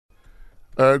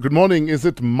Good morning. Is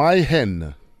it my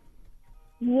hen?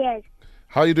 Yes.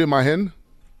 How are you doing, my hen?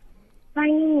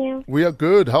 Finding you. We are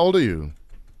good. How old are you?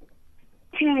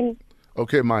 10.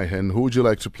 Okay, my hen. Who would you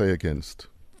like to play against?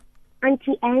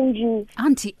 Auntie Angie.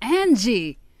 Auntie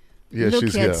Angie. Yeah, Look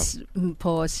she's at here.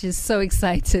 Mpo. She's so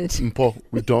excited. Mpo,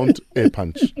 we don't air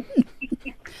punch.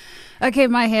 Okay,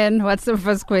 my hen, what's the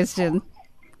first question?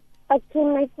 Okay,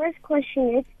 my first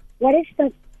question is, what is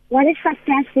the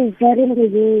fastest bird in the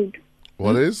world?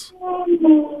 What is?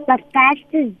 The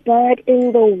fastest bird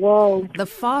in the world. The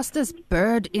fastest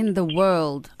bird in the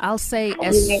world. I'll say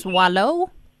a swallow.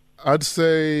 I'd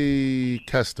say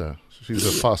Castor. She's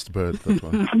a fast bird, that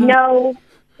one. No,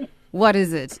 What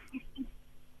is it?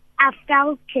 a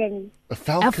falcon. A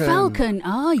falcon. A falcon.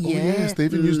 Oh, yeah. Oh, yes, they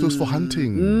even use those for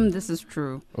hunting. This is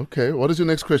true. Okay, what is your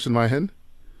next question, my hen?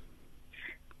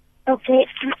 Okay.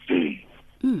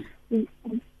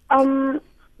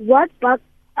 What bug?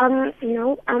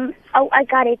 Oh, I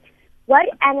got it. What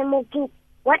animal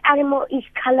is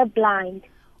colorblind?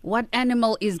 What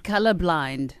animal is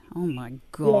colorblind? Oh, my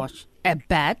gosh. A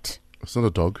bat? It's not a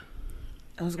dog.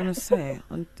 I was going to say,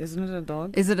 isn't it a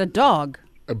dog? Is it a dog?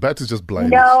 A bat is just blind.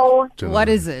 No, generally. What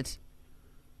is it?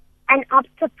 an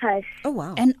octopus. Oh,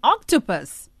 wow. An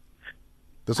octopus.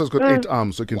 This one's got 8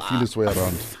 arms, so it can feel its way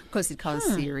around. Of course, it can't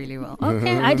see really well.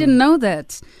 Okay, I didn't know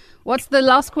that. What's the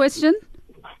last question?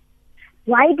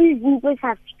 Why do zebras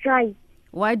have stripes?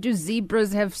 Why do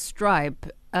zebras have stripe?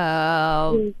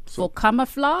 For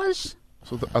camouflage?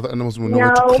 So the other animals will know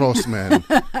where to No. cross, man.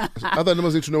 Other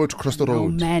animals need to know where to cross the Oh,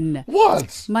 road. man.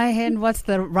 What? My hen, what's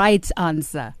the right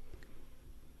answer?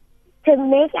 To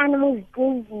make animals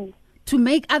dizzy. To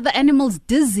make other animals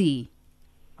dizzy.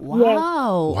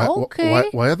 Wow. Okay.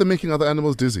 Why are they making other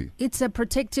animals dizzy? It's a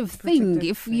protective thing. Protective,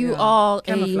 If you yeah. are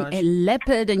Camouflage. a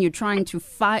leopard and you're trying to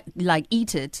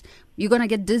eat it, you're going to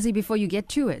get dizzy before you get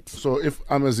to it. So if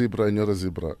I'm a zebra and you're a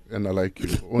zebra and I like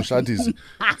you, on dizzy.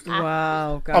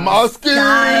 Wow, guys. I'm asking!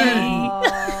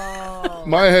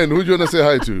 My hen, who do you want to say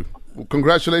hi to? Well,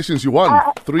 congratulations, you won.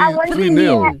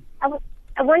 3-0.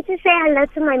 I want to say hello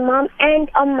to my mom, and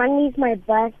on Monday is my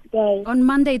birthday. On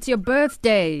Monday, it's your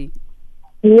birthday.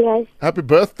 Yes, Happy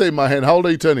birthday, my hen. How old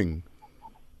are you turning?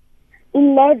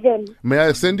 11. May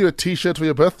I send you a t-shirt for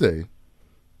your birthday?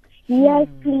 Yes,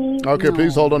 please. Okay,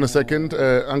 please hold on a second.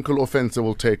 Uncle Offense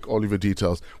will take all of your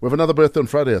details. We have another birthday on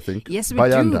Friday, I think. Yes, we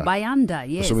Bayanda. do. Bayanda,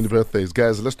 yes. So many birthdays.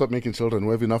 Guys, let's stop making children.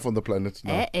 We have enough on the planet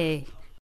now. Eh.